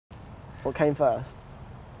What came first?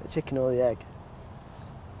 The chicken or the egg?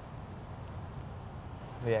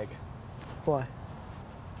 The egg. Why?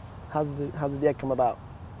 How did the egg come about?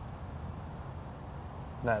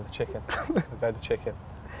 No, the chicken. I'll go the chicken.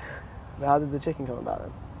 How did the chicken come about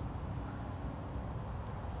then?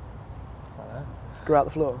 I don't know. Grew out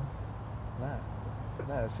the floor? No,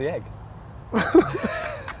 it's the egg.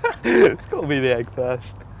 It's got to be the egg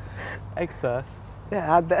first. Egg first. Yeah,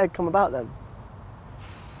 how did the egg come about then?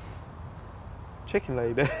 Chicken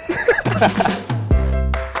lady.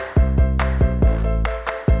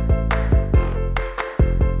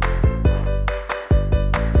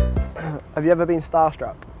 Have you ever been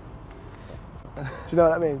starstruck? Do you know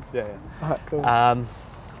what that means? Yeah. Alright, cool. Right.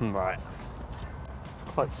 I was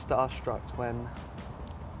quite starstruck when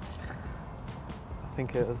I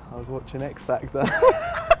was watching X Factor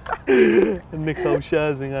and Nicole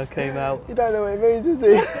Scherzinger came out. You don't know what it means, is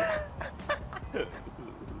he?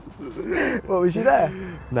 What, was you there?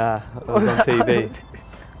 Nah, I was on TV.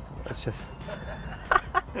 It's just.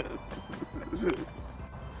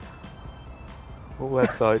 What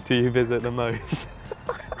website do you visit the most?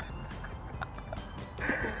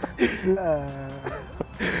 Is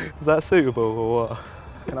that suitable or what?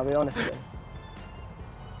 Can I be honest with this?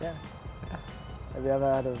 Yeah. Have you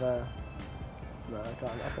ever heard of... No, I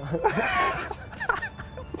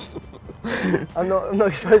can't. I'm not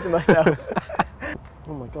exposing myself.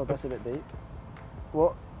 Oh my God, that's a bit deep.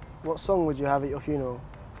 What song would you have at your funeral?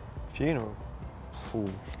 Funeral?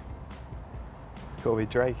 Ooh. Gotta be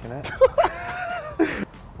Drake, innit?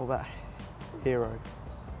 What about Hero?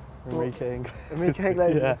 Enrique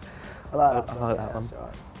Iglesias. Yeah. I like that song. I like that one. That's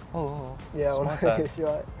right. Oh, yeah, well, it's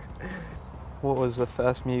right. What was the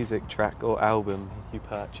first music track or album you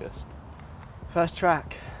purchased? First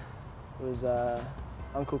track was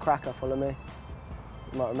Uncle Cracker, Follow Me.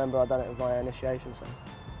 You might remember I done it with my initiation song.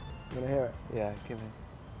 You want to hear it? Yeah,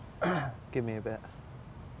 give me a bit.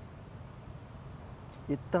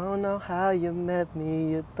 You don't know how you met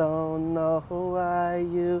me, you don't know why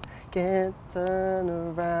you can't turn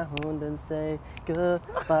around and say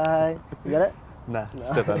goodbye. You get it? Nah, No.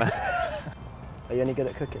 still don't know. Are you any good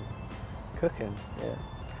at cooking? Cooking? Yeah.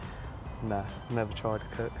 Nah, never tried to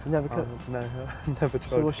cook. You never cooked? No, never tried to cook.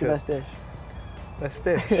 So what's your best dish? Best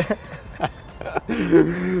dish?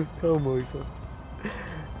 Oh my God.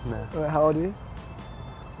 Nah. How old are you?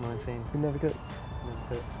 19. You never cooked? Never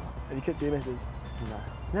cooked. Have you cooked for your missus? No.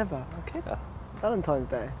 Never? I'll kid her. Valentine's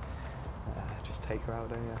Day? Just take her out,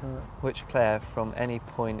 don't you? Right. Which player from any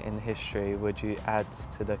point in history would you add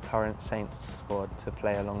to the current Saints squad to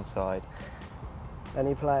play alongside?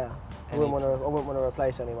 Any player? I wouldn't want to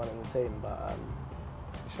replace anyone in the team, but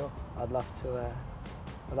Sure. I'd love to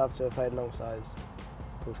have played alongside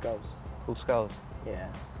Paul Scholes. Paul Scholes? Yeah.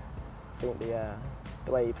 I think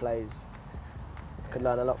the way he plays, I could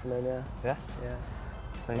learn a lot from him. Yeah. Yeah? Yeah.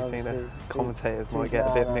 Don't you think the commentators might get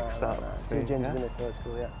a bit mixed up? Two gingers in it for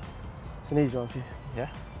school, yeah. It's an easy one for you. Yeah?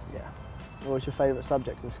 Yeah. What was your favourite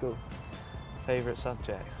subject in school? Favourite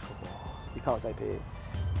subject? You can't say PE.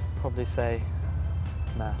 Probably say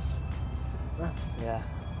maths. Maths? Yeah,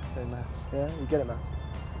 do maths. Yeah, you good at maths?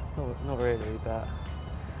 Not really, but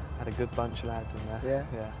I had a good bunch of lads in there.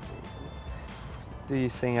 Yeah? Yeah. Do you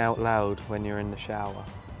sing out loud when you're in the shower?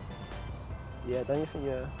 Yeah, don't you think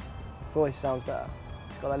your voice sounds better?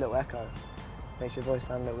 It's got that little echo. Makes your voice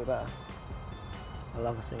sound a little bit better. I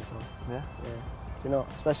love a sing song. Yeah? Yeah. Do you not?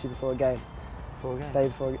 Especially before a game. Before a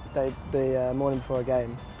game? The morning before a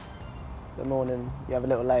game. The morning, you have a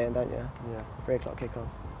little lay-in, don't you? Yeah. 3 o'clock kick-off.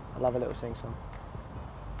 I love a little sing song.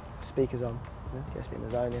 Speakers on. Yeah. Gets me in the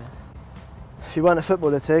zone, yeah. If you weren't a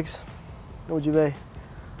footballer, Tiggs, what would you be?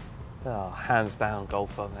 Oh, hands down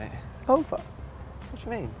golfer, mate. Golfer? What do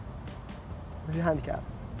you mean? What's your handicap?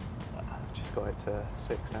 I've just got it to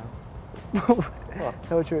 6 now. What?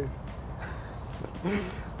 Tell the truth.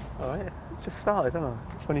 Alright, it's just started, haven't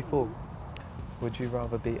I? 24. Would you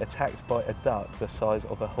rather be attacked by a duck the size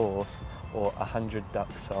of a horse or 100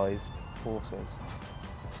 duck-sized horses?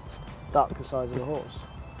 Duck the size of a horse.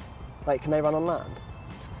 Wait, can they run on land?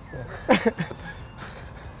 Yeah.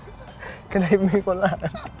 Can they move on land?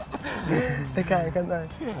 They can, can't they?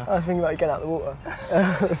 Yeah. I was thinking about getting out of the water.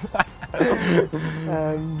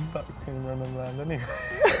 Duck can run on land anyway.